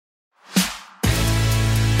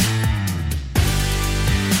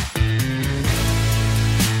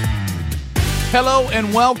Hello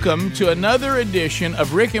and welcome to another edition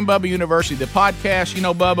of Rick and Bubba University, the podcast. You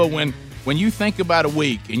know, Bubba, when you think about a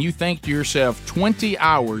week and you think to yourself 20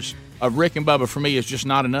 hours of Rick and Bubba, for me, is just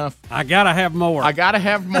not enough. I got to have more. Rick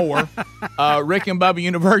and Bubba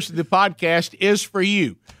University, the podcast, is for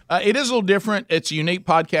you. It is a little different. It's a unique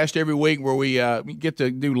podcast every week where we get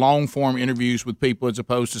to do long-form interviews with people as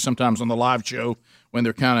opposed to sometimes on the live show when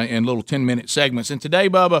they're kind of in little 10-minute segments. And today,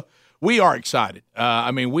 Bubba, we are excited.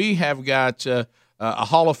 We have got a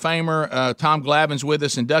Hall of Famer, Tom Glavine's with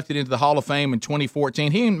us, inducted into the Hall of Fame in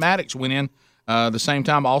 2014. He and Maddox went in the same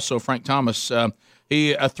time, also Frank Thomas.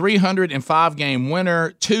 He a 305-game winner,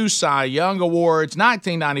 2 Cy Young Awards,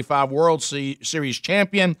 1995 World Series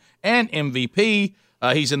champion, and MVP.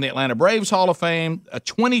 He's in the Atlanta Braves Hall of Fame, a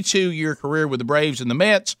 22-year career with the Braves and the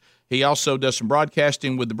Mets. He also does some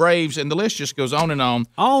broadcasting with the Braves, and the list just goes on and on.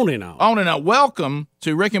 On and on. On and on. Welcome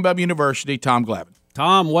to Rick and Bubba University, Tom Glavine.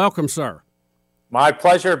 Tom, welcome, sir. My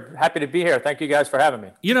pleasure. Happy to be here. Thank you guys for having me.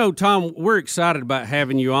 You know, Tom, we're excited about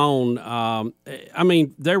having you on.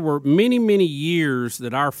 There were many, many years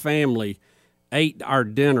that our family ate our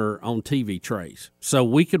dinner on TV trays so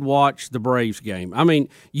we could watch the Braves game. I mean,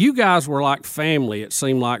 you guys were like family, it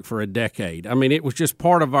seemed like, for a decade. I mean, it was just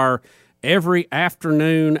part of our every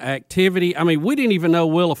afternoon activity. I mean, we didn't even know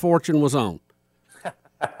Wheel of Fortune was on.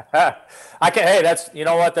 Hey,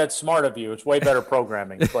 that's smart of you. It's way better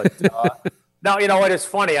programming. But no, you know what? It's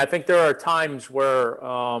funny. I think there are times where,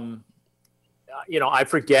 I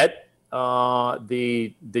forget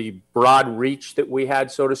the broad reach that we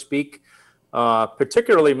had, so to speak.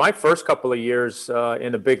 Particularly my first couple of years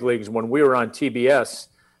in the big leagues when we were on TBS.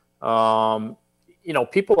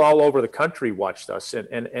 People all over the country watched us,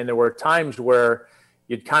 and there were times where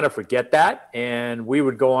you'd kind of forget that, and we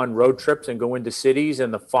would go on road trips and go into cities,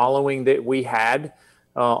 and the following that we had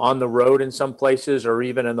on the road in some places or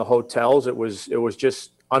even in the hotels, it was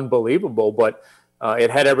just unbelievable. But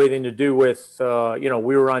it had everything to do with we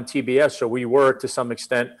were on TBS, so we were to some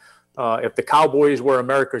extent. If the Cowboys were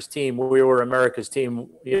America's team, we were America's team.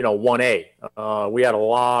 1A. We had a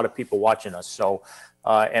lot of people watching us. So.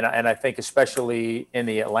 And I think especially in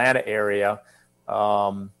the Atlanta area,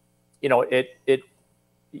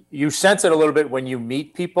 you sense it a little bit when you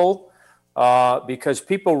meet people because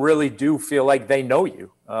people really do feel like they know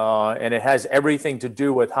you. And it has everything to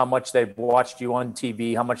do with how much they've watched you on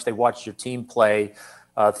TV, how much they watched your team play,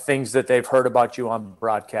 things that they've heard about you on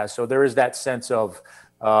broadcast. So there is that sense of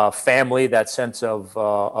family, that sense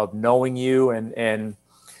of knowing you. And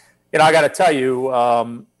I got to tell you,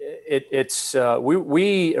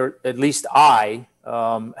 we or at least I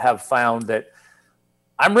have found that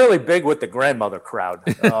I'm really big with the grandmother crowd.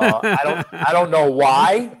 I don't know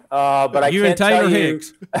why, but I can't tell you.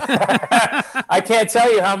 I can't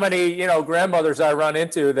tell you how many grandmothers I run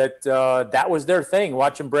into that was their thing,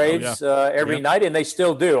 watching Braves every night, and they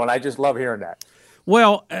still do, and I just love hearing that.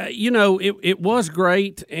 Well, it was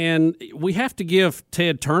great, and we have to give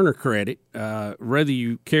Ted Turner credit, whether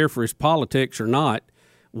you care for his politics or not.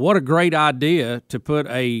 What a great idea to put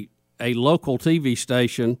a local TV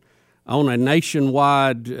station on a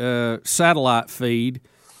nationwide satellite feed,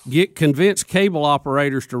 convince cable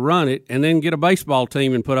operators to run it, and then get a baseball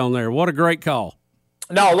team and put on there. What a great call.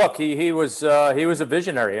 No, look, he was a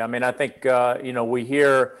visionary. I mean, I think we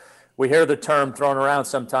hear the term thrown around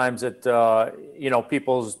sometimes that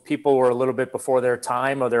people were a little bit before their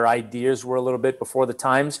time, or their ideas were a little bit before the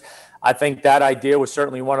times. I think that idea was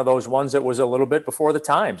certainly one of those ones that was a little bit before the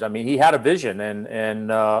times. I mean, he had a vision, and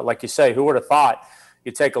like you say, who would have thought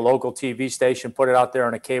you take a local TV station, put it out there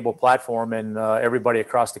on a cable platform, and everybody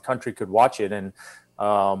across the country could watch it. And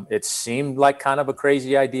it seemed like kind of a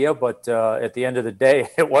crazy idea, but at the end of the day,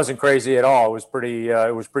 it wasn't crazy at all.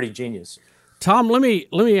 It was pretty genius. Tom, let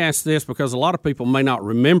me ask this, because a lot of people may not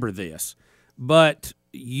remember this, but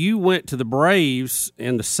you went to the Braves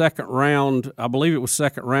in the second round. I believe it was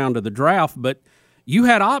second round of the draft, but you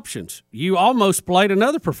had options. You almost played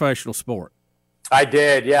another professional sport. I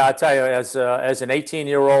did, yeah. I tell you, as an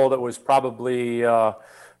 18-year-old, it was probably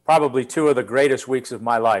two of the greatest weeks of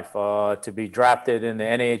my life. To be drafted in the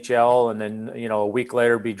NHL, and then a week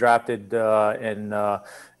later be drafted in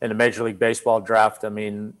the Major League Baseball draft. I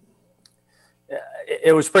mean,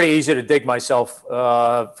 it was pretty easy to dig myself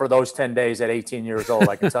for those 10 days at 18 years old.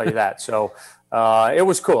 I can tell you that. So it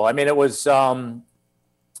was cool. I mean, it was a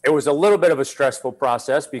little bit of a stressful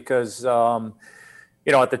process because,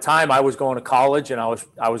 at the time I was going to college, and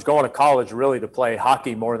I was going to college really to play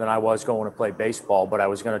hockey more than I was going to play baseball, but I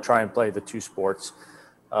was going to try and play the two sports.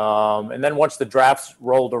 And then once the drafts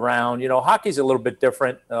rolled around, hockey's a little bit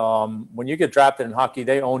different. When you get drafted in hockey,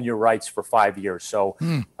 they own your rights for 5 years. So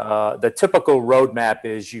the typical roadmap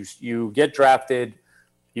is you get drafted,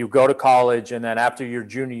 you go to college, and then after your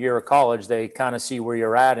junior year of college, they kind of see where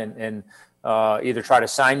you're at and either try to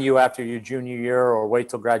sign you after your junior year or wait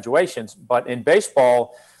till graduations. But in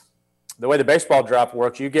baseball, the way the baseball draft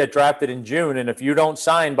works, you get drafted in June, and if you don't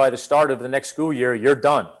sign by the start of the next school year, you're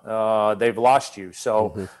done. They've lost you.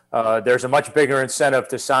 So there's a much bigger incentive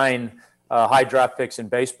to sign high draft picks in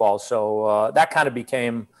baseball. So that kind of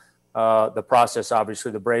became the process.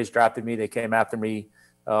 Obviously, the Braves drafted me. They came after me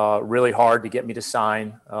really hard to get me to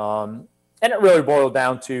sign. And it really boiled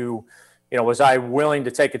down to, was I willing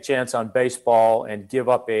to take a chance on baseball and give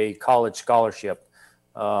up a college scholarship?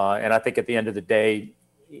 And I think at the end of the day,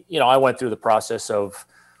 I went through the process of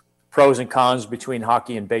pros and cons between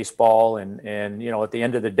hockey and baseball. And at the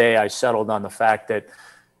end of the day, I settled on the fact that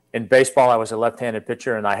in baseball, I was a left-handed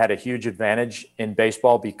pitcher, and I had a huge advantage in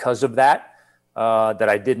baseball because of that, that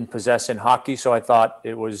I didn't possess in hockey. So I thought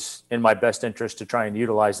it was in my best interest to try and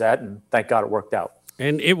utilize that. And thank God it worked out.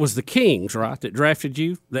 And it was the Kings, right, that drafted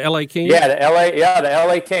you, the L.A. Kings? Yeah, the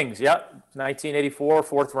L.A. Kings, yeah. 1984,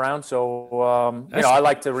 fourth round. So, I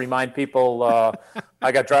like to remind people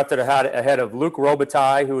I got drafted ahead of Luc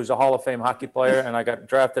Robitaille, who was a Hall of Fame hockey player, and I got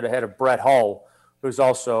drafted ahead of Brett Hull, who's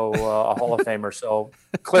also a Hall of Famer. So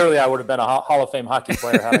clearly I would have been a Hall of Fame hockey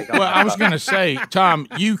player had I gone. Well, I was going to say, Tom,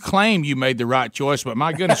 you claim you made the right choice, but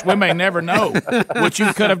my goodness, we may never know what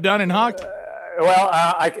you could have done in hockey.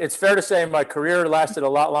 It's fair to say my career lasted a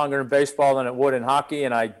lot longer in baseball than it would in hockey,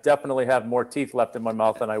 and I definitely have more teeth left in my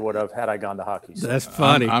mouth than I would have had I gone to hockey. So. That's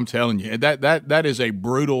funny. I'm telling you, that is a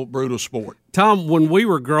brutal sport. Tom, when we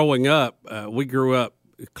were growing up, we grew up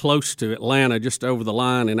close to Atlanta, just over the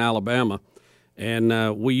line in Alabama,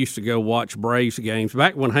 and we used to go watch Braves games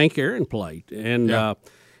back when Hank Aaron played. And,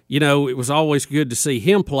 it was always good to see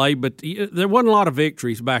him play, but there wasn't a lot of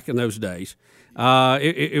victories back in those days.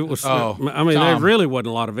 It was. Tom. There really wasn't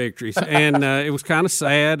a lot of victories, and it was kind of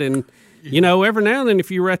sad. And every now and then, if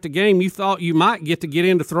you were at the game, you thought you might get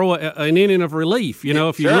in to throw an inning of relief.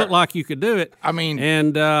 If you looked like you could do it.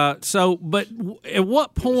 But at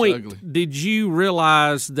what point did you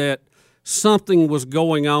realize that something was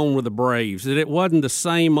going on with the Braves? That it wasn't the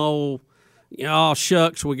same old. Oh,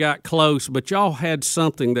 shucks, we got close, but y'all had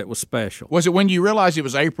something that was special. Was it when you realized it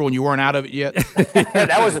was April and you weren't out of it yet?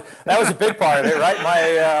 that was a big part of it,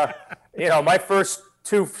 right? My first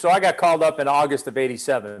two. So I got called up in August of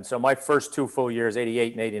 '87. So my first two full years,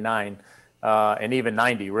 '88 and '89, and even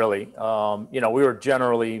 '90, really. We were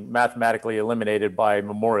generally mathematically eliminated by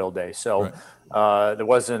Memorial Day. So. Right. There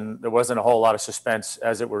wasn't a whole lot of suspense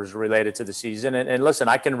as it was related to the season. And listen,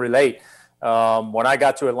 I can relate. When I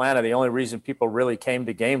got to Atlanta, the only reason people really came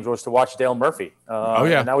to games was to watch Dale Murphy.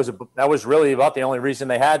 And that was really about the only reason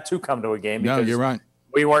they had to come to a game. Because you're right.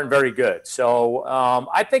 We weren't very good. So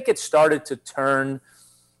I think it started to turn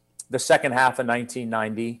the second half of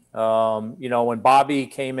 1990. When Bobby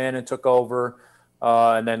came in and took over,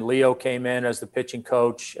 and then Leo came in as the pitching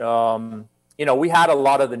coach. We had a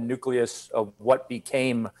lot of the nucleus of what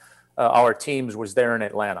became our teams was there in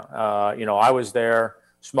Atlanta. I was there.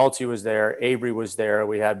 Smoltz was there. Avery was there.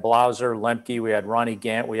 We had Blauser, Lemke. We had Ronnie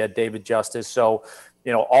Gant. We had David Justice. So,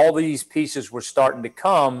 all these pieces were starting to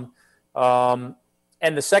come. And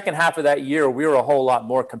the second half of that year, we were a whole lot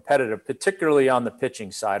more competitive, particularly on the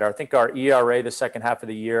pitching side. I think our ERA the second half of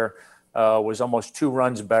the year was almost 2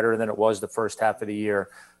 runs better than it was the first half of the year.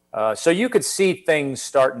 So you could see things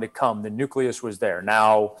starting to come. The nucleus was there.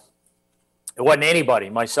 Now, it wasn't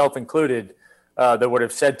anybody, myself included, that would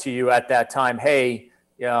have said to you at that time, hey,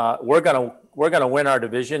 we're gonna win our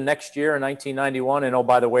division next year in 1991, and oh,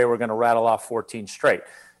 by the way, we're gonna rattle off 14 straight.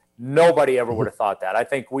 Nobody ever would have thought that. I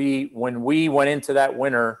think when we went into that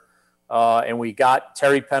winter, and we got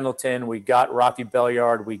Terry Pendleton, we got Rafi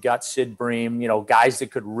Belliard, we got Sid Bream, guys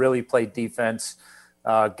that could really play defense,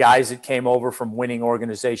 guys that came over from winning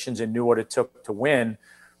organizations and knew what it took to win.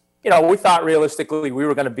 We thought realistically we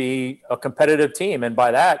were going to be a competitive team. And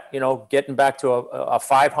by that, getting back to a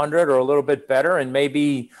 500 or a little bit better and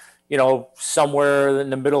maybe, somewhere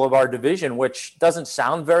in the middle of our division, which doesn't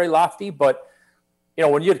sound very lofty. But,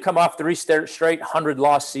 when you'd come off 3 straight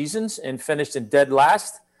 100-loss seasons and finished in dead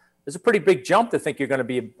last, there's a pretty big jump to think you're going to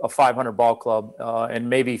be a 500 ball club and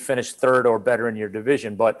maybe finish third or better in your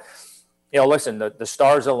division. But, listen, the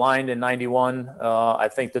stars aligned in 91. I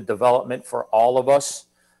think the development for all of us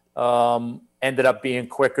ended up being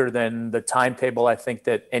quicker than the timetable I think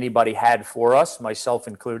that anybody had for us, myself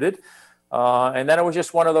included. And then it was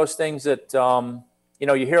just one of those things that,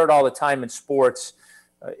 you hear it all the time in sports.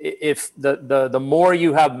 if the more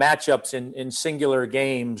you have matchups in singular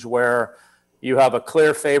games where you have a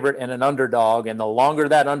clear favorite and an underdog, and the longer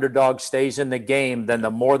that underdog stays in the game, then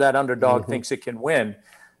the more that underdog thinks it can win.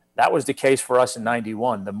 That was the case for us in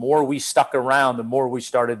 91. The more we stuck around, the more we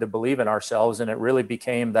started to believe in ourselves, and it really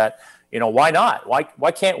became that, why not?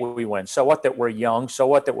 Why can't we win? So what that we're young, so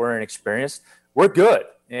what that we're inexperienced, we're good.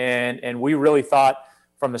 And we really thought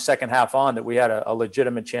from the second half on that we had a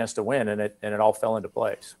legitimate chance to win, and it all fell into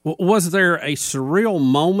place. Was there a surreal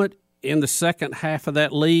moment in the second half of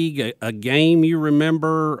that league, a game you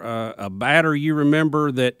remember, a batter you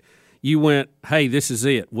remember that you went, hey, this is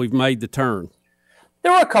it, we've made the turn?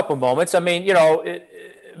 There were a couple moments. I mean,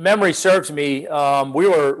 memory serves me. We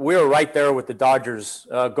were right there with the Dodgers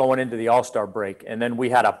going into the All-Star break, and then we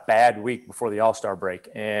had a bad week before the All-Star break.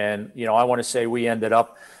 And I want to say we ended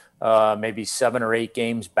up maybe 7 or 8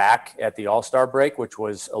 games back at the All-Star break, which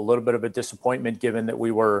was a little bit of a disappointment given that we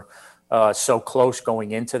were so close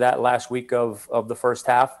going into that last week of the first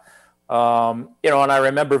half. And I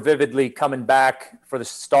remember vividly coming back for the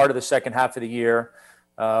start of the second half of the year.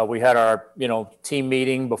 We had our, team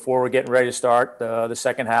meeting before we're getting ready to start the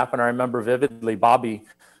second half. And I remember vividly Bobby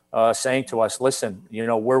saying to us, listen,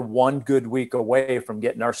 we're one good week away from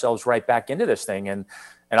getting ourselves right back into this thing. And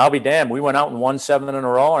I'll be damned, we went out and won 7 in a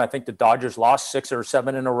row. And I think the Dodgers lost 6 or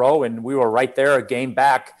 7 in a row. And we were right there a game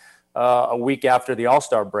back a week after the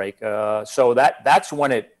All-Star break. So that's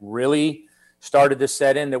when it really started to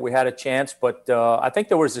set in that we had a chance. But I think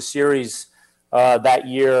there was a series that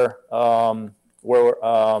year where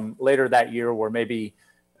later that year where maybe,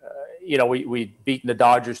 we'd beaten the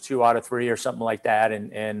Dodgers 2 out of 3 or something like that.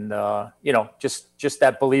 And just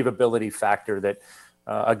that believability factor that,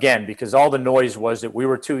 again, because all the noise was that we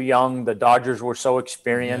were too young, the Dodgers were so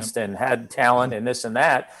experienced and had talent and this and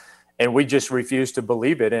that, and we just refused to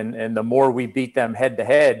believe it. And the more we beat them head to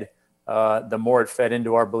head, the more it fed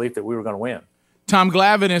into our belief that we were going to win. Tom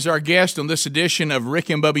Glavine is our guest on this edition of Rick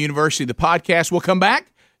and Bubba University, the podcast. We'll come back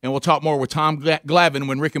and we'll talk more with Tom Glavine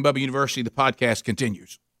when Rick and Bubba University, the podcast,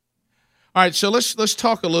 continues. All right, so let's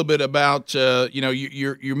talk a little bit about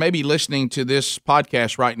you're maybe listening to this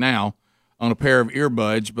podcast right now on a pair of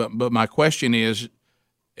earbuds, but my question is,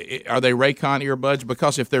 are they Raycon earbuds?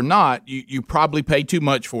 Because if they're not, you probably pay too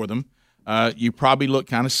much for them. You probably look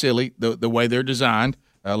kind of silly the way they're designed,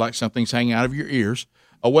 like something's hanging out of your ears.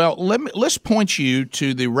 Well, let's point you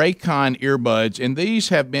to the Raycon earbuds, and these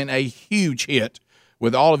have been a huge hit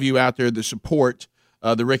with all of you out there that support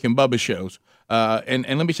the Rick and Bubba shows. And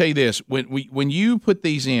let me tell you this, when you put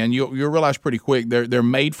these in, you'll realize pretty quick they're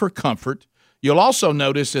made for comfort. You'll also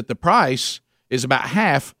notice that the price is about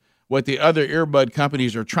half what the other earbud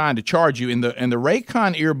companies are trying to charge you. In the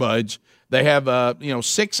Raycon earbuds, they have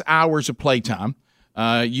 6 hours of playtime.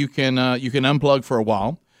 You can unplug for a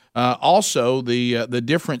while. Also, the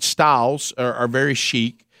different styles are very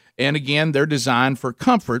chic, and again, they're designed for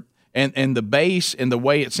comfort. And the bass and the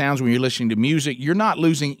way it sounds when you're listening to music, you're not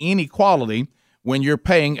losing any quality when you're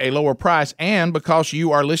paying a lower price. And because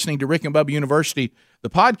you are listening to Rick and Bubba University, the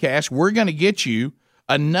podcast, we're going to get you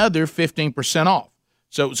another 15% off.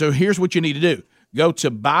 So here's what you need to do. Go to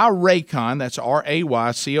BuyRaycon, that's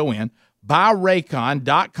RAYCON,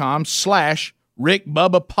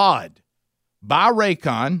 BuyRaycon.com/RickBubbaPod.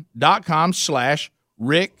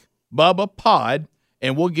 BuyRaycon.com/RickBubbaPod,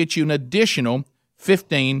 and we'll get you an additional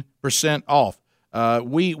 15% off.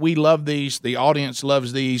 We love these. The audience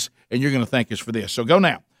loves these, and you're going to thank us for this. So go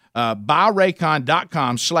now.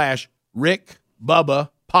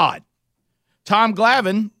 BuyRaycon.com/RickBubbaPod. Tom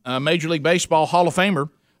Glavine, Major League Baseball Hall of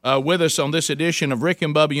Famer, with us on this edition of Rick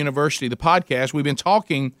and Bubba University, the podcast. We've been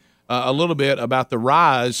talking a little bit about the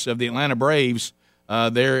rise of the Atlanta Braves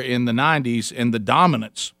there in the 90s and the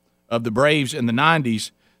dominance of the Braves in the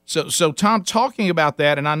 90s. So Tom, talking about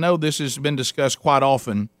that, and I know this has been discussed quite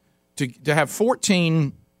often, to have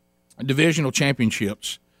 14 divisional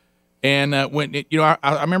championships, and I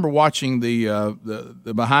remember watching the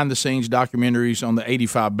behind the scenes documentaries on the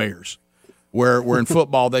 '85 Bears, where in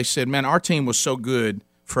football they said, man, our team was so good,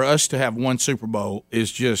 for us to have one Super Bowl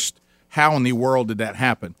is just, how in the world did that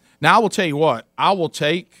happen? Now I will tell you what, I will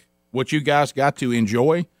take what you guys got to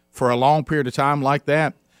enjoy for a long period of time like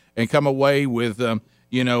that, and come away with a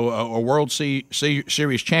World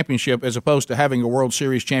Series championship, as opposed to having a World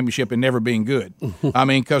Series championship and never being good. I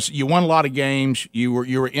mean, because you won a lot of games, you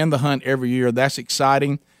were in the hunt every year. That's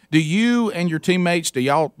exciting. Do you and your teammates, do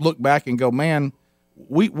y'all look back and go, man,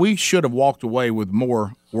 we should have walked away with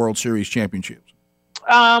more World Series championships?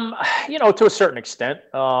 To a certain extent.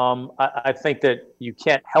 I think that you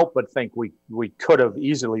can't help but think we could have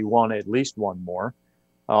easily won at least one more.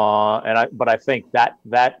 But I think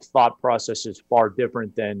that thought process is far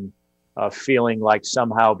different than feeling like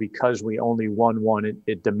somehow because we only won one,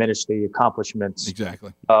 it diminished the accomplishments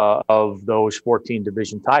exactly of those 14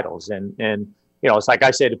 division titles. And it's like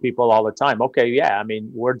I say to people all the time, okay, yeah, I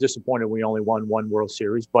mean, we're disappointed we only won one World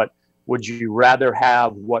Series, but would you rather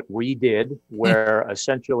have what we did, where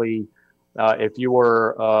essentially if you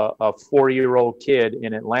were a 4-year-old kid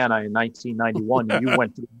in Atlanta in 1991, you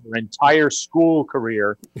went through your entire school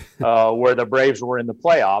career where the Braves were in the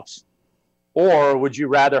playoffs? Or would you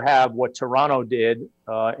rather have what Toronto did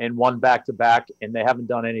and won back-to-back, and they haven't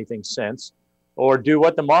done anything since, or do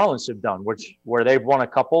what the Marlins have done, where they've won a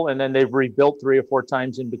couple and then they've rebuilt 3 or 4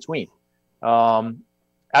 times in between?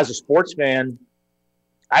 As a sports fan,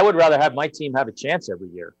 I would rather have my team have a chance every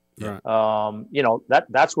year. Right.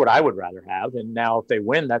 That's what I would rather have. And now if they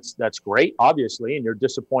win, that's great, obviously, and you're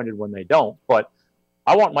disappointed when they don't. But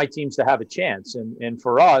I want my teams to have a chance. And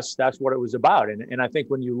for us, that's what it was about. And I think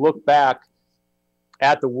when you look back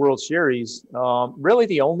at the World Series, really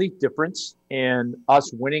the only difference in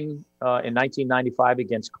us winning in 1995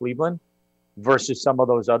 against Cleveland versus some of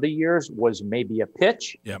those other years was maybe a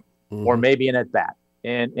pitch or maybe an at-bat.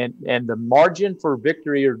 And the margin for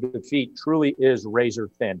victory or defeat truly is razor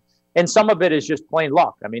thin. And some of it is just plain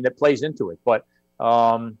luck. I mean, it plays into it. But,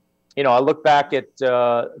 I look back at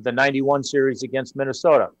the 91 series against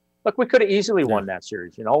Minnesota. Look, we could have easily won that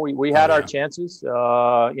series. We had our chances. We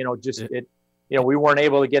weren't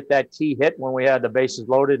able to get that key hit when we had the bases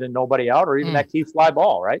loaded and nobody out, or even that key fly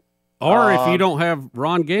ball, right? Or if you don't have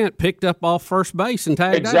Ron Gant picked up off first base and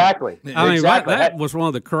tagged exactly. out. I mean, that was one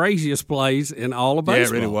of the craziest plays in all of baseball. Yeah,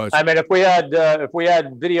 it really was. I mean, if we had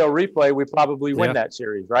video replay, we probably win that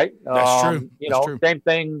series, right? That's true. That's true.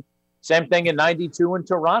 Same thing in '92 in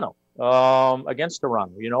Toronto against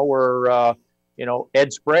Toronto. Where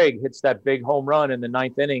Ed Sprague hits that big home run in the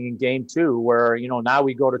 9th inning in Game 2, where now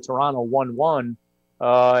we go to Toronto 1-1.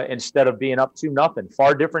 Instead of being up 2-0.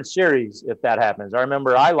 Far different series if that happens. I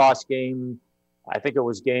remember I lost I think it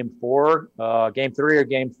was Game 4, Game 3 or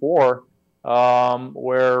Game 4,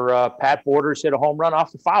 where Pat Borders hit a home run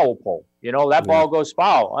off the foul pole. That ball goes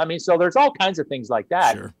foul. I mean, so there's all kinds of things like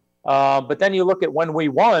that. Sure. But then you look at when we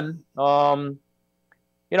won,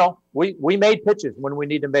 we made pitches when we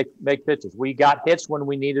needed to make pitches. We got hits when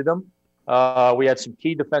we needed them. We had some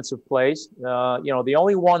key defensive plays. The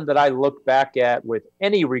only one that I look back at with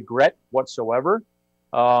any regret whatsoever,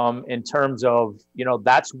 in terms of,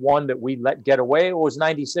 that's one that we let get away. It was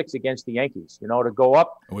 '96 against the Yankees, to go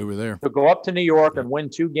up. We were there. To go up to New York and win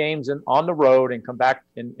 2 games on the road and come back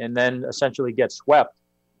and then essentially get swept.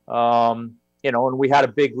 And we had a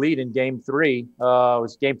big lead in Game 3. It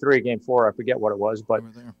was Game 3 or Game 4. I forget what it was. But,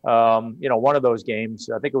 one of those games,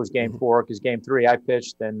 I think it was Game 4, because Game 3 I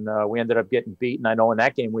pitched and we ended up getting beat. And I know in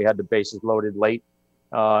that game we had the bases loaded late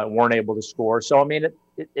and weren't able to score. So, I mean,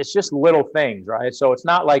 it's just little things, right? So it's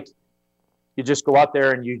not like you just go out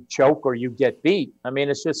there and you choke or you get beat. I mean,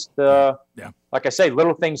 it's just, like I say,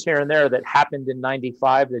 little things here and there that happened in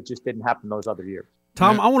 '95 that just didn't happen those other years.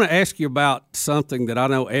 Tom, I want to ask you about something that I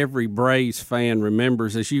know every Braves fan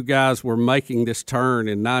remembers. As you guys were making this turn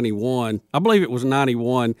in '91, I believe it was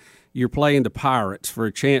 '91, you're playing the Pirates for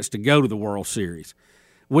a chance to go to the World Series,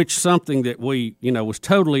 which something that we, was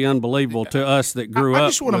totally unbelievable to us that grew up. I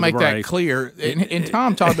just want to make that clear. And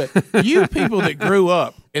Tom talked about you people that grew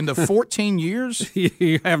up in the 14 years.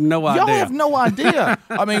 You have no idea. Y'all have no idea.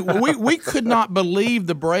 I mean, we could not believe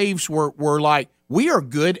the Braves were like, we are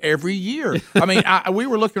good every year. I mean, we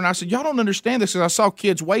were looking and I said, y'all don't understand this, because I saw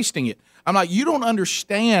kids wasting it. I'm like, you don't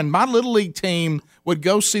understand. My Little League team would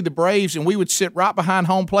go see the Braves, and we would sit right behind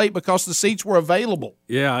home plate because the seats were available.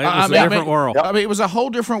 Yeah, it was a different world. I mean, it was a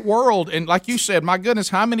whole different world. And like you said, my goodness,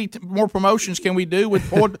 how many more promotions can we do with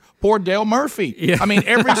poor Dale Murphy? Yeah. I mean,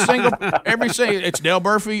 every single, it's Dale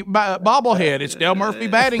Murphy bobblehead. It's Dale Murphy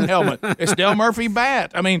batting helmet. It's Dale Murphy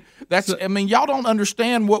bat. I mean, y'all don't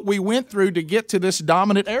understand what we went through to get to this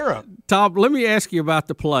dominant era. Tom, let me ask you about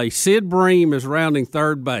the play. Sid Bream is rounding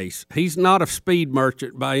third base. He's not a speed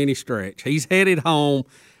merchant by any stretch. He's headed home.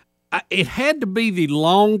 It had to be the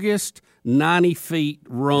longest 90 feet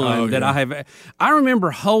run that I have. I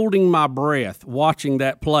remember holding my breath watching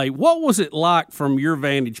that play. What was it like from your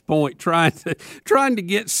vantage point trying to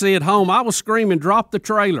get Sid home? I was screaming, drop the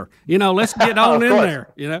trailer. Let's get on in there.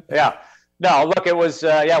 Yeah. No, look, it was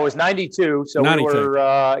 92. So 92. We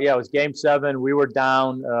were it was Game 7. We were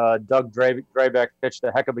down. Doug Drabek pitched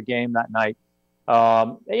a heck of a game that night.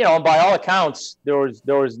 And by all accounts, there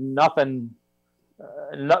was nothing.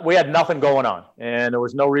 We had nothing going on, and there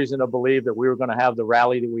was no reason to believe that we were going to have the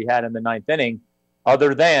rally that we had in the 9th inning.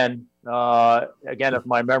 other than, again, if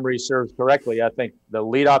my memory serves correctly, I think the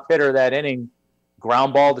leadoff hitter that inning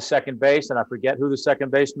ground ball to second base, and I forget who the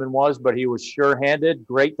second baseman was, but he was sure-handed,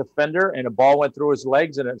 great defender, and a ball went through his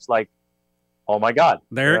legs, and it's like, oh my God!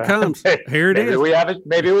 There it comes. Here it is.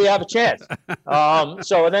 Maybe we have a chance.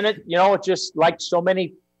 So then it just like so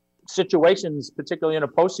many situations, particularly in a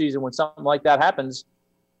postseason, when something like that happens,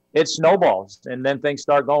 it snowballs, and then things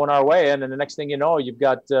start going our way. And then the next thing you know, you've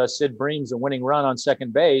got Sid Breams, a winning run on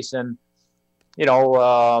second base, and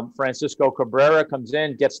Francisco Cabrera comes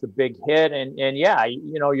in, gets the big hit, and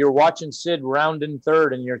you're watching Sid rounding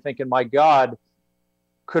third, and you're thinking, my God,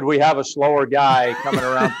 could we have a slower guy coming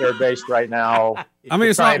around third base right now? I mean,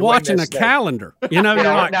 it's like watching a calendar. You're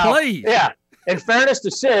like, now, please. Yeah. In fairness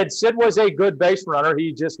to Sid was a good base runner.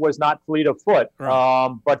 He just was not fleet of foot.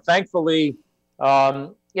 Right. But thankfully, I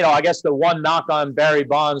guess the one knock on Barry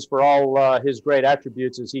Bonds for all his great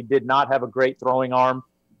attributes is he did not have a great throwing arm.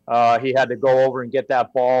 He had to go over and get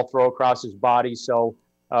that ball, throw across his body. So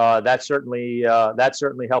that certainly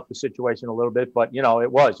helped the situation a little bit. But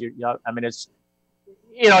it was. It's.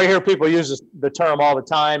 You hear people use the term all the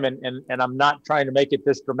time, and I'm not trying to make it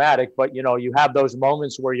this dramatic, but you have those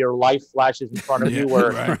moments where your life flashes in front of you,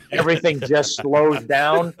 where right. Everything just slows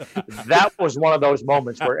down. That was one of those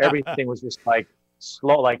moments where everything was just like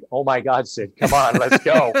slow, like, oh my God, Sid, come on, let's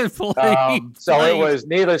go. Please. It was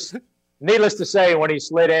needless to say, when he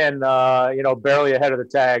slid in, barely ahead of the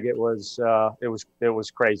tag, it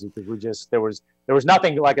was crazy, because there was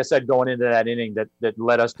nothing, like I said, going into that inning that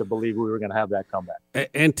led us to believe we were going to have that comeback.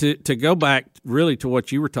 And to go back really to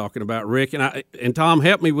what you were talking about, Rick, and Tom,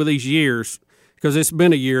 help me with these years, because it's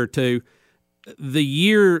been a year or two.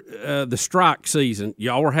 The strike season,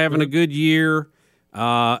 y'all were having a good year,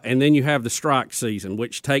 and then you have the strike season,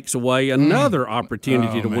 which takes away another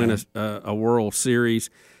opportunity to win a World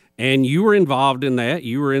Series. And you were involved in that.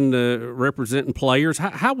 You were in the representing players.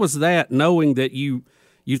 How was that, knowing that you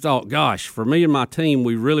thought, gosh, for me and my team,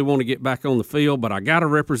 we really want to get back on the field, but I got to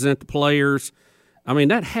represent the players? I mean,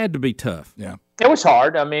 that had to be tough. Yeah. It was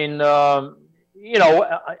hard. I mean,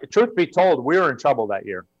 truth be told, we were in trouble that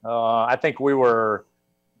year. I think we were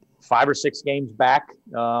 5 or 6 games back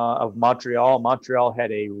of Montreal. Montreal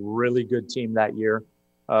had a really good team that year.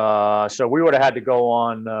 So we would have had to go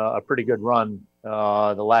on a pretty good run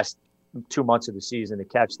the last 2 months of the season to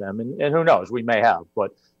catch them. And who knows, we may have.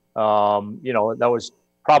 But, that was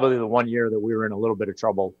probably the one year that we were in a little bit of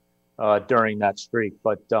trouble during that streak.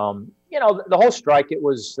 But, the whole strike, it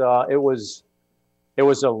was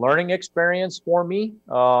a learning experience for me.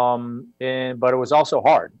 But it was also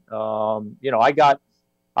hard. I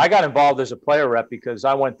got involved as a player rep because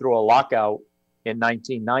I went through a lockout in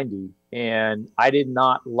 1990, and I did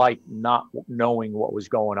not like not knowing what was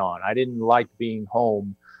going on. I didn't like being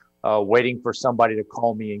home, waiting for somebody to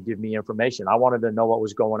call me and give me information. I wanted to know what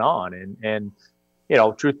was going on. And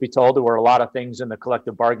truth be told, there were a lot of things in the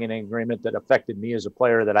collective bargaining agreement that affected me as a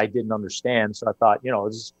player that I didn't understand. So I thought,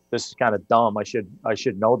 this is kind of dumb. I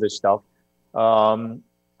should know this stuff. So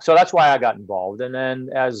that's why I got involved. And then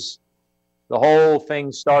as the whole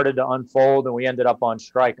thing started to unfold and we ended up on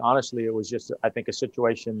strike, honestly, it was just, I think, a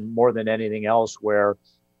situation more than anything else where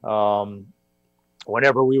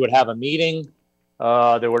whenever we would have a meeting,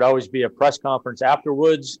 there would always be a press conference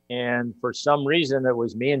afterwards. And for some reason, it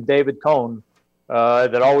was me and David Cohn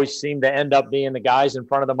that always seemed to end up being the guys in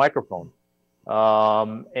front of the microphone.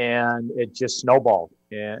 And it just snowballed.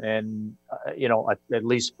 And at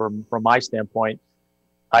least from my standpoint,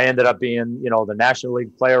 I ended up being, the National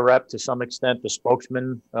League player rep, to some extent, the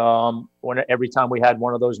spokesman every time we had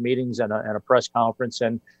one of those meetings and a press conference.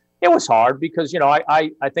 And it was hard because, I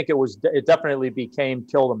think it definitely became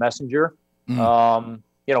kill the messenger.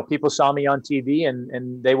 People saw me on TV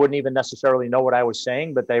and they wouldn't even necessarily know what I was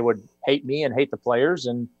saying, but they would hate me and hate the players.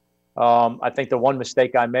 And I think the one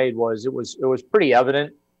mistake I made was it was pretty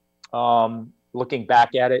evident, looking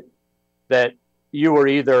back at it, that you were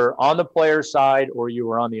either on the player side or you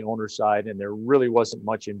were on the owner side, and there really wasn't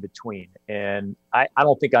much in between. And I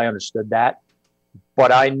don't think I understood that,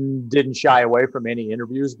 but I didn't shy away from any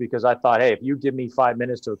interviews because I thought, hey, if you give me 5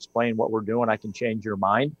 minutes to explain what we're doing, I can change your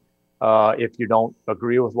mind if you don't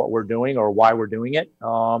agree with what we're doing or why we're doing it.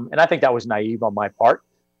 And I think that was naive on my part.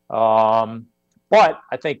 But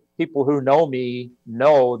I think people who know me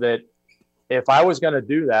know that if I was going to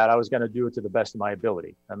do that, I was going to do it to the best of my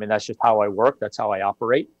ability. I mean, that's just how I work. That's how I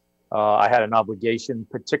operate. I had an obligation,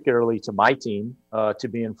 particularly to my team, to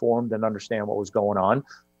be informed and understand what was going on.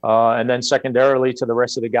 And then secondarily to the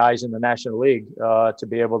rest of the guys in the National League to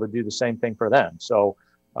be able to do the same thing for them. So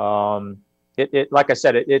like I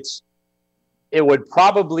said, it would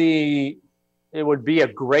probably it would be a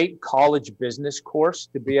great college business course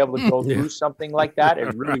to be able to go through something like that.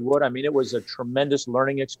 It really would. I mean, it was a tremendous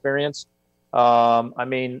learning experience. I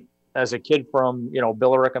mean, as a kid from,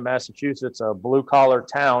 Billerica, Massachusetts, a blue collar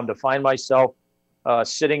town, to find myself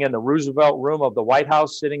sitting in the Roosevelt room of the White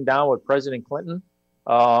House, sitting down with President Clinton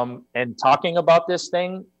and talking about this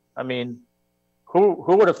thing. I mean, who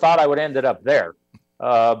would have thought I would ended up there?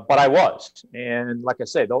 But I was. And like I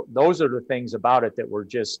say, those are the things about it that were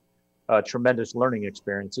just tremendous learning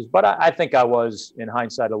experiences. But I think I was, in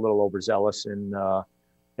hindsight, a little overzealous in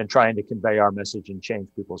trying to convey our message and change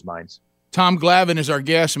people's minds. Tom Glavine is our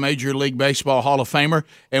guest, Major League Baseball Hall of Famer,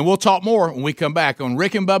 and we'll talk more when we come back on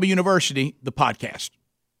Rick and Bubba University, the podcast.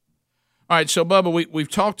 All right, so Bubba, we've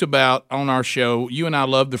talked about on our show, you and I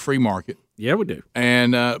love the free market. Yeah, we do.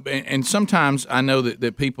 And sometimes I know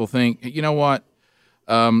that people think, you know what,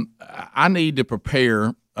 I need to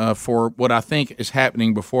prepare for what I think is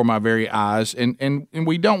happening before my very eyes, and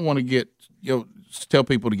we don't want to get, tell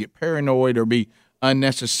people to get paranoid or be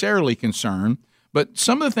unnecessarily concerned. But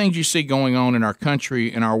some of the things you see going on in our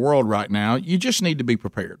country, in our world right now, you just need to be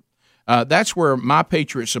prepared. That's where My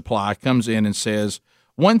Patriot Supply comes in and says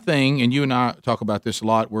one thing, and you and I talk about this a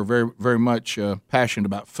lot, we're very, very much passionate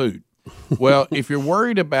about food. Well, if you're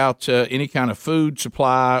worried about any kind of food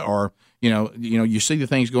supply or, you see the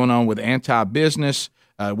things going on with anti-business,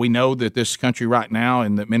 we know that this country right now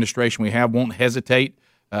and the administration we have won't hesitate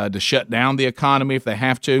to shut down the economy if they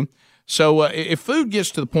have to. So if food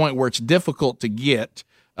gets to the point where it's difficult to get,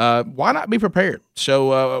 why not be prepared?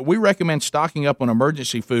 So we recommend stocking up on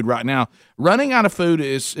emergency food right now. Running out of food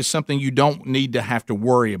is something you don't need to have to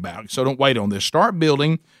worry about. So don't wait on this. Start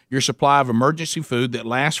building your supply of emergency food that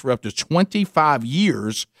lasts for up to 25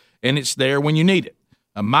 years, and it's there when you need it.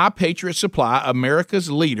 My Patriot Supply,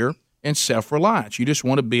 America's leader in self-reliance. You just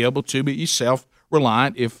want to be able to be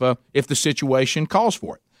self-reliant if the situation calls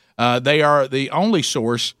for it. They are the only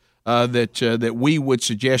source that we would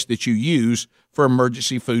suggest that you use for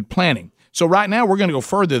emergency food planning. So right now we're going to go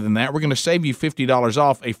further than that. We're going to save you $50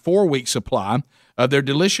 off a 4-week supply of their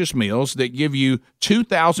delicious meals that give you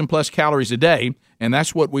 2,000 plus calories a day, and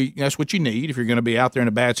that's what you need if you're going to be out there in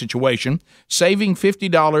a bad situation. Saving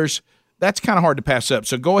 $50, that's kind of hard to pass up.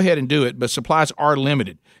 So go ahead and do it, but supplies are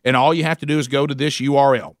limited, and all you have to do is go to this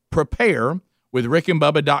URL: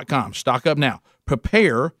 preparewithrickandbubba.com. Stock up now.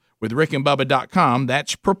 Preparewithrickandbubba.com.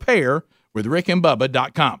 That's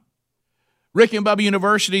preparewithrickandbubba.com. Rick and Bubba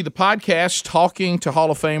University, the podcast, talking to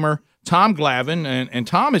Hall of Famer Tom Glavine. And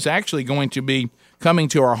Tom is actually going to be coming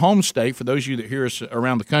to our home state. For those of you that hear us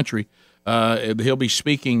around the country, he'll be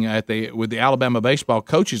speaking with the Alabama Baseball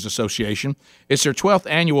Coaches Association. It's their 12th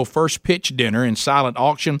annual First Pitch Dinner and Silent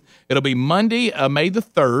Auction. It'll be Monday, May the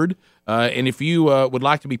 3rd. And if you would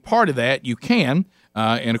like to be part of that, you can.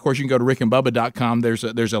 And, of course, you can go to rickandbubba.com.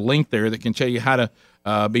 There's a link there that can tell you how to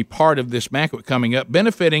be part of this banquet coming up,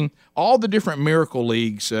 benefiting all the different Miracle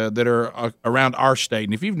Leagues that are around our state.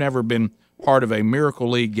 And if you've never been part of a Miracle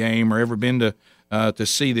League game or ever been to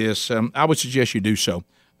see this, I would suggest you do so.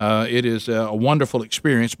 It is a wonderful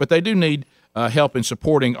experience, but they do need help in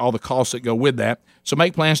supporting all the costs that go with that. So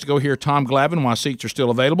make plans to go hear Tom Glavine while seats are still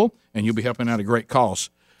available, and you'll be helping out a great cause.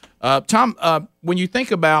 Tom, when you think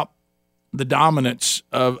about the dominance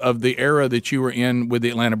of the era that you were in with the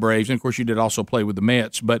Atlanta Braves, and of course you did also play with the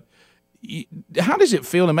Mets, but how does it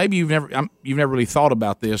feel? And maybe you've never really thought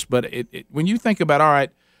about this, but when you think about, all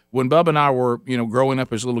right, when Bubba and I were growing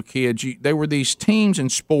up as little kids, there were these teams in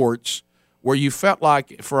sports where you felt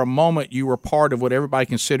like for a moment you were part of what everybody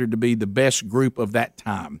considered to be the best group of that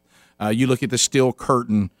time. You look at the Steel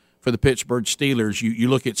Curtain for the Pittsburgh Steelers. You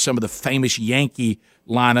look at some of the famous Yankee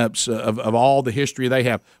lineups of all the history they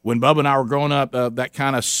have. When Bubba and I were growing up, that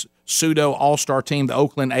kind of pseudo all-star team the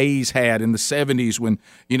Oakland A's had in the 70s, when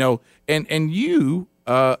and you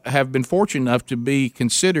have been fortunate enough to be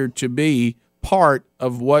considered to be part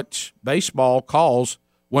of what baseball calls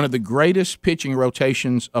one of the greatest pitching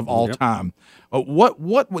rotations of all time.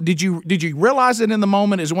 What did you realize it in the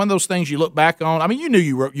moment? Is one of those things you look back on? I mean, you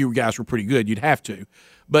knew you guys were pretty good. You'd have to.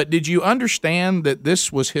 But did you understand that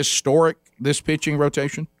this was historic, this pitching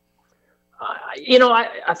rotation?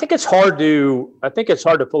 I think it's hard to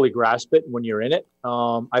fully grasp it when you're in it.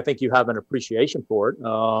 I think you have an appreciation for it.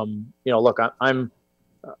 Look, I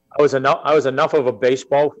was enough of a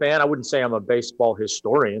baseball fan. I wouldn't say I'm a baseball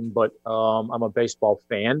historian, but I'm a baseball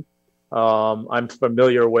fan. I'm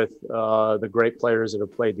familiar with the great players that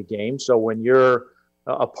have played the game. So when you're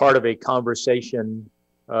a part of a conversation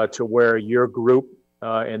to where your group,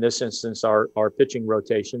 in this instance, our pitching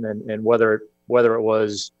rotation, and whether it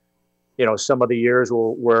was some of the years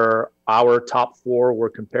where our top four were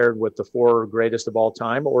compared with the four greatest of all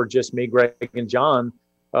time, or just me, Greg, and John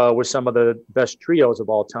with some of the best trios of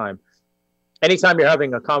all time. Anytime you're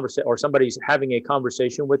having a conversation or somebody's having a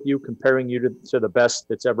conversation with you, comparing you to the best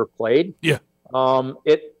that's ever played, you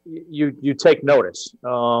take notice.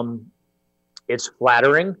 It's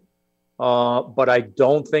flattering, but I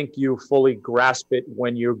don't think you fully grasp it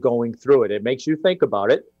when you're going through it. It makes you think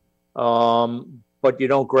about it, but you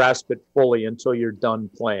don't grasp it fully until you're done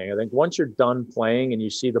playing. I think once you're done playing and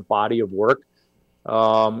you see the body of work,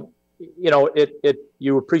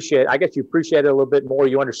 you appreciate, I guess you appreciate it a little bit more.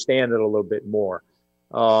 You understand it a little bit more.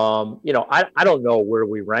 I don't know where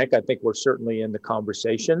we rank. I think we're certainly in the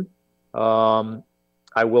conversation.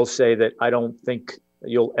 I will say that I don't think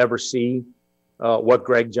you'll ever see what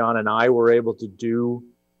Greg, John, and I were able to do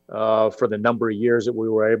for the number of years that we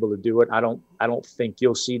were able to do it. I don't think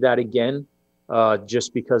you'll see that again,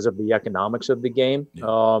 just because of the economics of the game.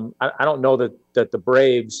 Yeah. I don't know that the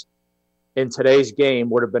Braves in today's game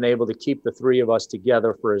would have been able to keep the three of us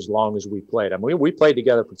together for as long as we played. I mean, we played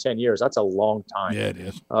together for 10 years. That's a long time. Yeah, it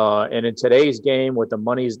is. And in today's game, with the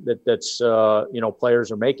monies that's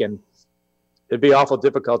players are making, it'd be awful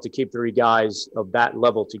difficult to keep three guys of that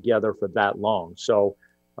level together for that long. So,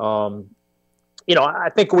 I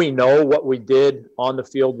think we know what we did on the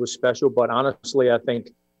field was special, but honestly, I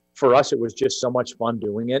think for us, it was just so much fun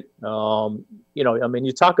doing it.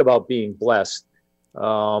 You talk about being blessed.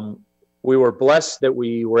 We were blessed that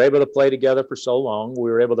we were able to play together for so long.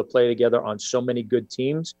 We were able to play together on so many good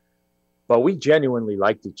teams, but we genuinely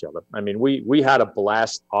liked each other. I mean, we had a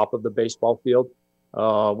blast off of the baseball field.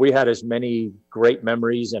 We had as many great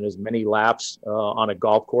memories and as many laps on a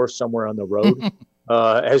golf course somewhere on the road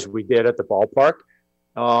as we did at the ballpark.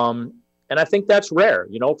 And I think that's rare,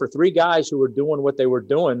 for three guys who were doing what they were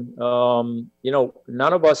doing.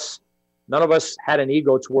 None of us had an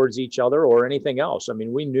ego towards each other or anything else. I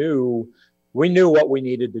mean, we knew what we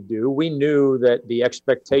needed to do. We knew that the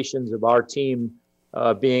expectations of our team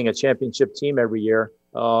being a championship team every year,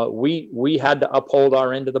 we had to uphold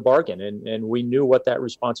our end of the bargain, and we knew what that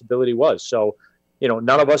responsibility was. So,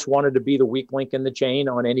 none of us wanted to be the weak link in the chain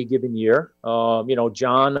on any given year.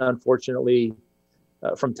 John, unfortunately,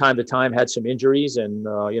 from time to time had some injuries and,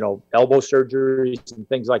 elbow surgeries and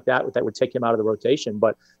things like that would take him out of the rotation.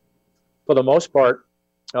 But for the most part,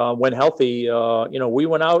 when healthy, we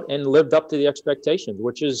went out and lived up to the expectations,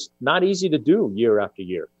 which is not easy to do year after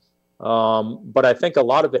year. But I think a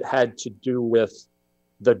lot of it had to do with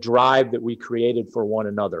the drive that we created for one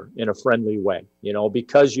another in a friendly way,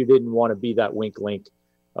 because you didn't want to be that wink link.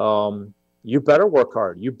 You better work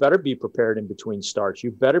hard. You better be prepared in between starts. You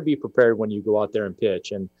better be prepared when you go out there and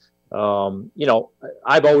pitch. And,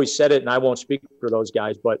 I've always said it, and I won't speak for those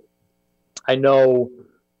guys, but I know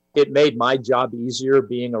it made my job easier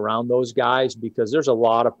being around those guys, because there's a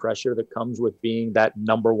lot of pressure that comes with being that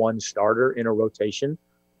number one starter in a rotation.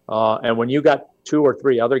 And when you got two or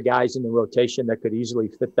three other guys in the rotation that could easily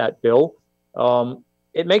fit that bill,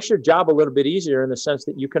 it makes your job a little bit easier in the sense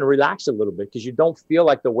that you can relax a little bit, because you don't feel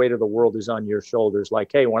like the weight of the world is on your shoulders.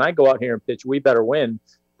 Like, hey, when I go out here and pitch, we better win,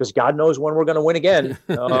 because God knows when we're going to win again.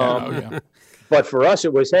 But for us,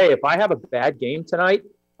 it was, hey, if I have a bad game tonight,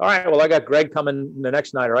 all right, well, I got Greg coming the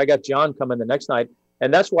next night, or I got John coming the next night.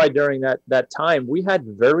 And that's why during that time, we had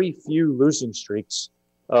very few losing streaks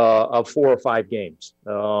of 4 or 5 games.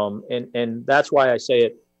 And that's why I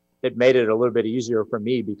say it made it a little bit easier for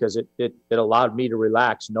me, because it allowed me to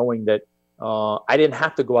relax, knowing that I didn't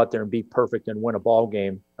have to go out there and be perfect and win a ball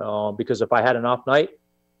game, because if I had an off night,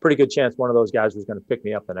 pretty good chance one of those guys was going to pick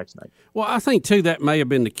me up the next night. Well, I think, too, that may have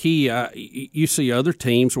been the key. You see other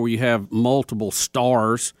teams where you have multiple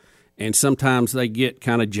stars, and sometimes they get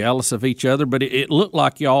kind of jealous of each other, but it looked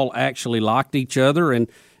like y'all actually liked each other, and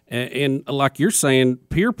like you're saying,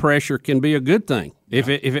 peer pressure can be a good thing if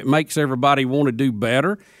it makes everybody want to do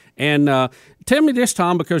better. And tell me this,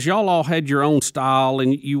 Tom, because y'all all had your own style,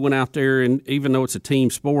 and you went out there, and even though it's a team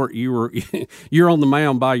sport, you're on the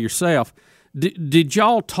mound by yourself. Did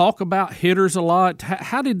y'all talk about hitters a lot?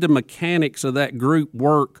 How did the mechanics of that group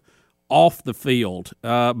work off the field?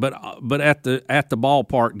 But at the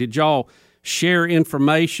ballpark, did y'all share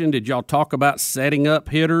information? Did y'all talk about setting up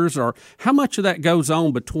hitters, or how much of that goes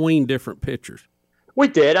on between different pitchers? We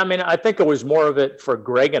did. I mean, I think it was more of it for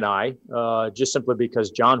Greg and I, just simply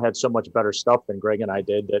because John had so much better stuff than Greg and I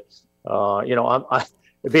did that,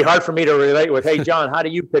 it'd be hard for me to relate with, hey, John, how do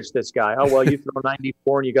you pitch this guy? Oh, well, you throw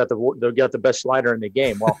 94 and you got the best slider in the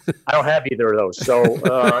game. Well, I don't have either of those. So,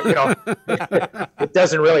 it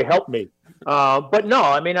doesn't really help me. But no,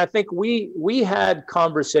 I mean, I think we had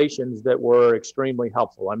conversations that were extremely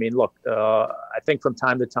helpful. I mean, look, I think from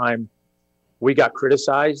time to time we got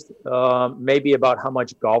criticized, maybe about how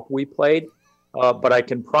much golf we played. But I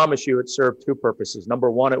can promise you it served two purposes. Number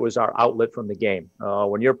one, it was our outlet from the game.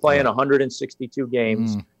 When you're playing 162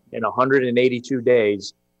 games in 182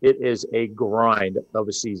 days, it is a grind of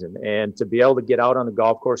a season. And to be able to get out on the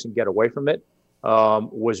golf course and get away from it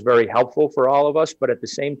was very helpful for all of us. But at the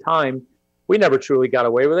same time, we never truly got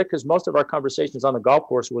away with it because most of our conversations on the golf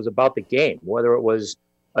course was about the game, whether it was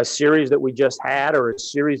a series that we just had or a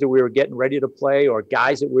series that we were getting ready to play or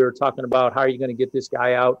guys that we were talking about. How are you going to get this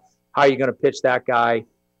guy out? How are you going to pitch that guy?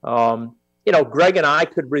 Greg and I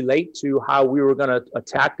could relate to how we were going to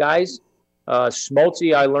attack guys.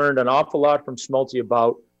 Smoltzy, I learned an awful lot from Smoltzy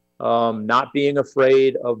about not being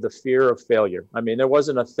afraid of the fear of failure. I mean, there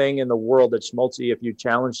wasn't a thing in the world that Smoltzy, if you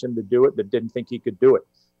challenged him to do it, that didn't think he could do it.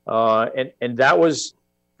 And that was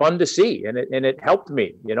fun to see. And it helped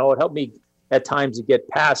me. It helped me at times to get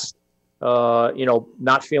past,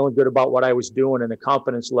 not feeling good about what I was doing and the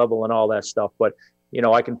confidence level and all that stuff. But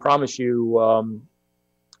I can promise you,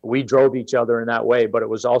 we drove each other in that way, but it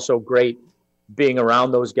was also great being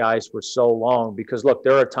around those guys for so long because look,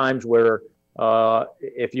 there are times where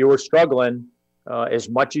if you were struggling, as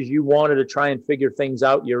much as you wanted to try and figure things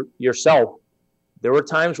out yourself, there were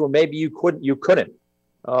times where maybe you couldn't.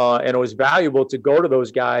 And it was valuable to go to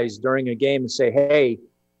those guys during a game and say, hey,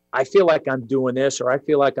 I feel like I'm doing this, or I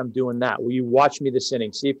feel like I'm doing that. Will you watch me this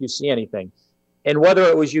inning? See if you see anything. And whether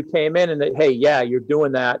it was you came in and that, hey, yeah, you're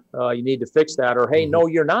doing that, you need to fix that, or hey, no,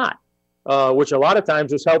 you're not, which a lot of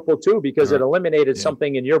times was helpful too because it eliminated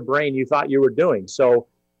something in your brain you thought you were doing. So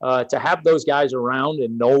to have those guys around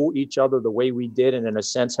and know each other the way we did, and in a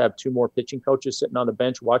sense have two more pitching coaches sitting on the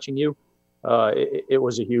bench watching you, it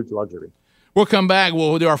was a huge luxury. We'll come back.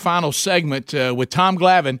 We'll do our final segment with Tom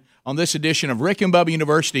Glavine on this edition of Rick and Bubba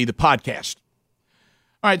University, the podcast.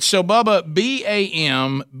 All right, so Bubba,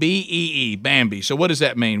 B-A-M-B-E-E, Bambi. So what does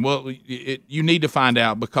that mean? Well, you need to find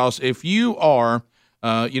out because if you are,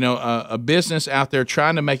 a business out there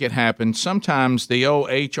trying to make it happen, sometimes the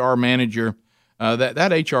old HR manager,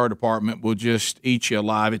 that HR department will just eat you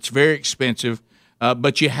alive. It's very expensive,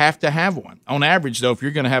 but you have to have one. On average, though, if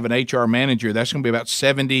you're going to have an HR manager, that's going to be about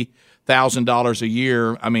 $70,000 a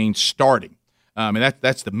year, starting.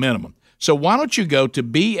 That's the minimum. So why don't you go to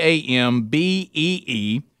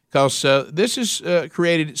BAMBEE, because this is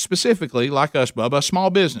created specifically, like us, Bubba, a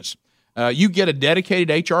small business. You get a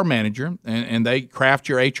dedicated HR manager, and they craft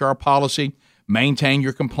your HR policy, maintain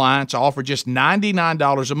your compliance, all for just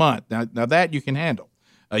 $99 a month. Now that you can handle.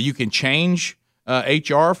 You can change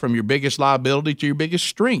HR from your biggest liability to your biggest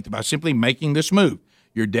strength by simply making this move.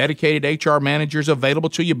 Your dedicated HR manager is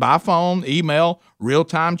available to you by phone, email,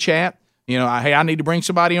 real-time chat. Hey, I need to bring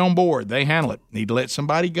somebody on board. They handle it. Need to let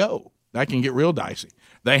somebody go. That can get real dicey.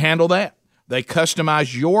 They handle that. They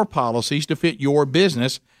customize your policies to fit your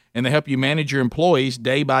business, and they help you manage your employees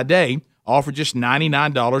day by day, all for just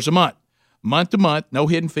 $99 a month. Month to month, no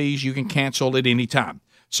hidden fees. You can cancel at any time.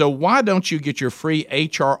 So why don't you get your free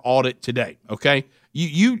HR audit today, okay?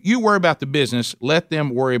 You worry about the business. Let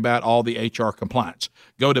them worry about all the HR compliance.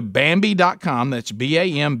 Go to Bambi.com. That's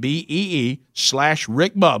BAMBEE/Rick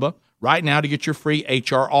Bubba right now to get your free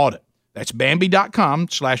HR audit. That's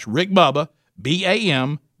Bambi.com/Rick Bubba,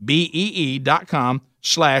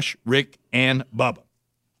 BAMBEE.com/Rick and Bubba.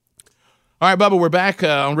 All right, Bubba, we're back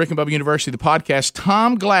on Rick and Bubba University, the podcast.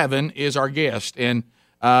 Tom Glavine is our guest. And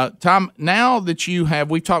Tom, now that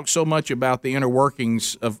we've talked so much about the inner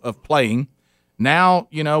workings of playing. Now,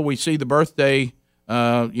 we see the birthday,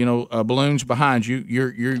 balloons behind you.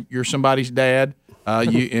 You're somebody's dad.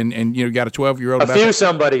 You got a 12-year-old. A few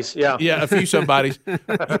somebodies, yeah. Yeah, a few somebodies.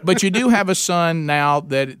 But you do have a son now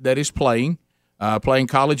that is playing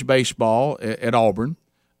college baseball at Auburn,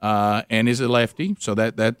 and is a lefty, so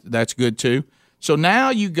that's good too. So now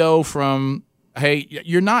you go from, hey,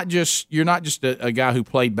 you're not just a guy who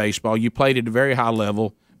played baseball. You played at a very high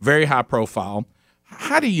level, very high profile.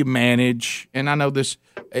 How do you manage? And I know this,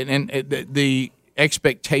 and the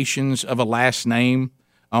expectations of a last name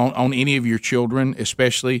on any of your children,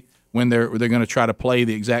 especially when they're going to try to play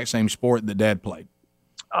the exact same sport that Dad played?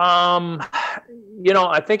 I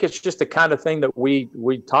think it's just the kind of thing that we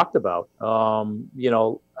talked about. I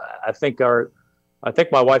think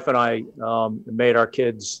my wife and I made our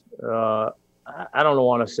kids. I don't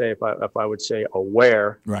want to say if I would say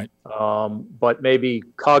aware, right? But maybe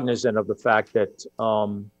cognizant of the fact that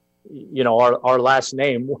our last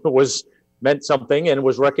name meant something and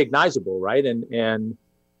was recognizable, right? And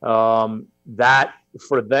that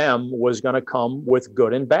for them was going to come with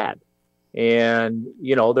good and bad. And,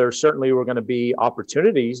 there certainly were going to be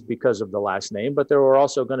opportunities because of the last name, but there were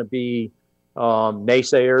also going to be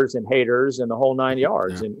naysayers and haters and the whole 9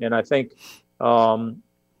 yards. Yeah. And I think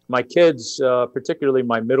my kids, particularly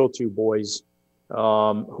my middle two boys,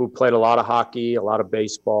 who played a lot of hockey, a lot of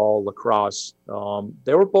baseball, lacrosse,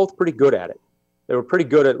 they were both pretty good at it. They were pretty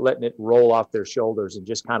good at letting it roll off their shoulders and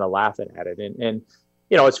just kind of laughing at it. And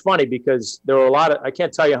it's funny because there were a lot of, I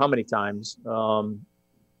can't tell you how many times,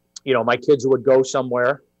 my kids would go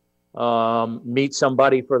somewhere, meet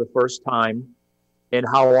somebody for the first time, and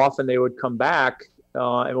how often they would come back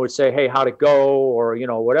and would say, hey, how'd it go? Or,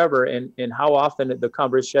 whatever. And how often the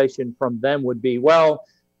conversation from them would be, well,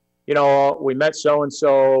 we met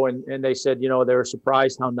so-and-so and they said, they were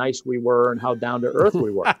surprised how nice we were and how down to earth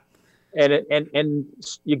we were. And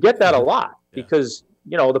you get that a lot because,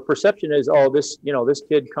 the perception is, this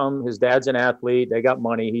kid his dad's an athlete. They got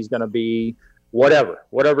money. He's going to be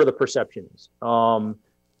whatever the perception is. And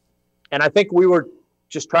I think we were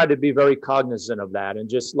just trying to be very cognizant of that. And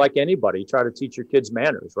just like anybody, try to teach your kids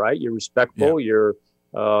manners, right? You're respectful. Yeah.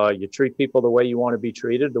 You treat people the way you want to be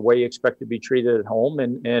treated, the way you expect to be treated at home.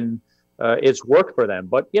 And it's worked for them.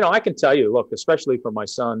 But, I can tell you, look, especially for my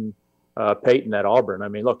son, Peyton at Auburn. I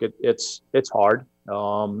mean, look, it's hard.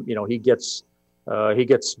 He gets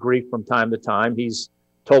grief from time to time. He's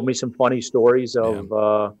told me some funny stories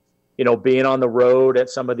of, being on the road at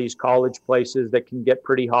some of these college places that can get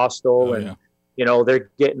pretty hostile they're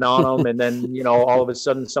getting on him. And then, all of a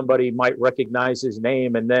sudden somebody might recognize his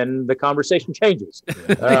name and then the conversation changes.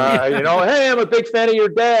 Hey, I'm a big fan of your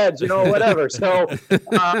dad's, whatever. So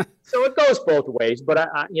it goes both ways. But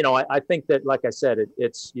I think that, like I said,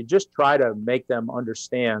 it's you just try to make them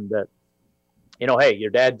understand that, hey, your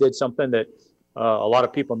dad did something that a lot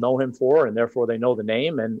of people know him for, and therefore they know the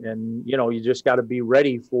name. And you just got to be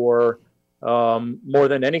ready for more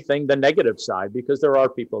than anything, the negative side, because there are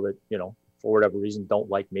people that, for whatever reason, don't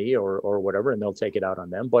like me or whatever, and they'll take it out on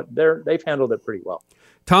them. But they've handled it pretty well.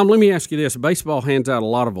 Tom, let me ask you this. Baseball hands out a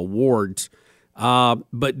lot of awards,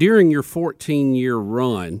 but during your 14-year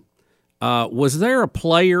run, was there a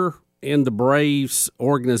player in the Braves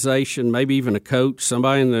organization, maybe even a coach,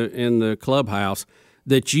 somebody in the clubhouse,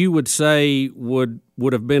 that you would say would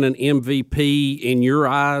have been an MVP in your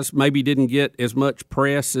eyes, maybe didn't get as much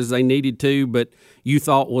press as they needed to, but you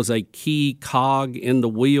thought was a key cog in the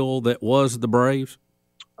wheel that was the Braves?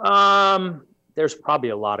 There's probably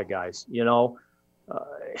a lot of guys, you look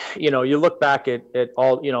back at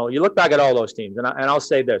all, you look back at all those teams. And I'll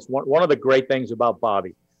say this, one of the great things about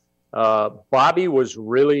Bobby was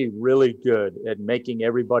really, really good at making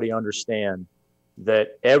everybody understand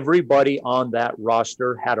that everybody on that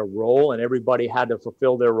roster had a role and everybody had to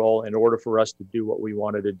fulfill their role in order for us to do what we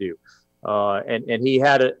wanted to do. And he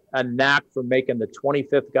had a knack for making the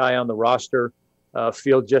 25th guy on the roster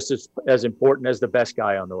feel just as important as the best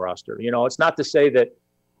guy on the roster. It's not to say that,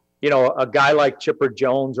 a guy like Chipper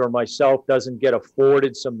Jones or myself doesn't get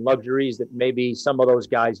afforded some luxuries that maybe some of those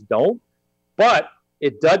guys don't, but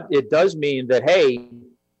it does mean that, hey,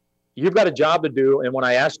 you've got a job to do, and when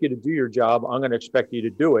I ask you to do your job, I'm going to expect you to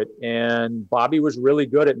do it. And Bobby was really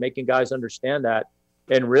good at making guys understand that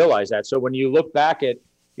and realize that. So when you look back at,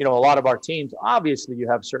 a lot of our teams, obviously you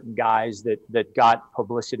have certain guys that got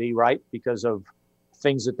publicity, right, because of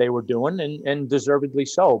things that they were doing, and deservedly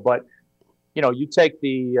so. But, you take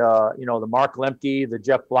the Mark Lemke, the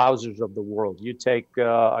Jeff Blausers of the world. You take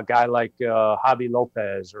a guy like Javi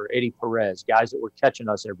Lopez or Eddie Perez, guys that were catching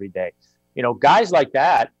us every day. Guys like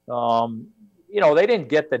that, they didn't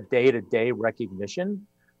get the day-to-day recognition,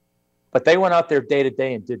 but they went out there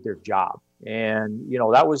day-to-day and did their job. And,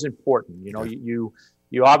 that was important. You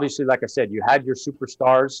obviously, like I said, you had your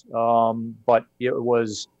superstars, but it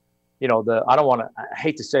was, I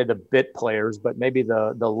hate to say the bit players, but maybe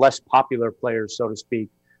the less popular players, so to speak.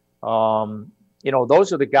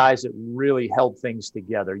 Those are the guys that really held things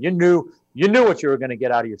together. You knew what you were going to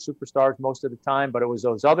get out of your superstars most of the time, but it was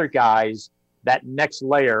those other guys, that next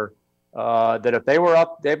layer, that if they were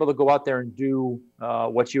able to go out there and do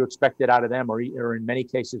what you expected out of them, or in many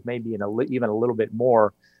cases maybe even a little bit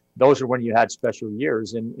more, those are when you had special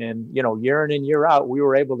years. And year in and year out, we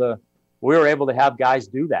were able to have guys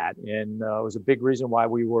do that, and it was a big reason why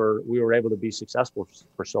we were able to be successful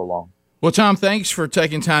for so long. Well, Tom, thanks for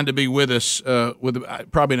taking time to be with us. With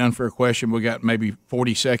probably an unfair question, we got maybe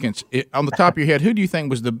 40 seconds. On the top of your head, who do you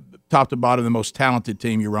think was the top to bottom the most talented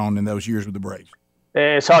team you were on in those years with the Braves?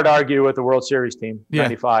 It's hard to argue with the World Series team,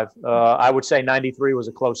 95. I would say 93 was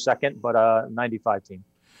a close second, but 95 team.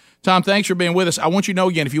 Tom, thanks for being with us. I want you to know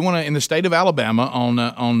again, if you want to, in the state of Alabama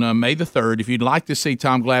on May the 3rd, if you'd like to see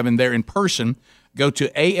Tom Glavine there in person, go to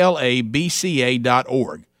alabca.org.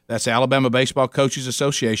 That's Alabama Baseball Coaches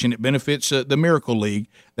Association. It benefits the Miracle League.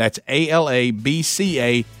 That's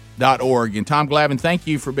alabca.org. And Tom Glavine, thank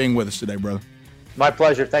you for being with us today, brother. My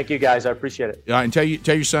pleasure. Thank you, guys. I appreciate it. And tell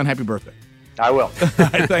your son happy birthday. I will. All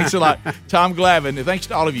right, thanks a lot, Tom Glavine. And thanks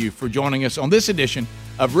to all of you for joining us on this edition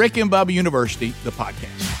of Rick and Bubba University, the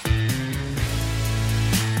podcast.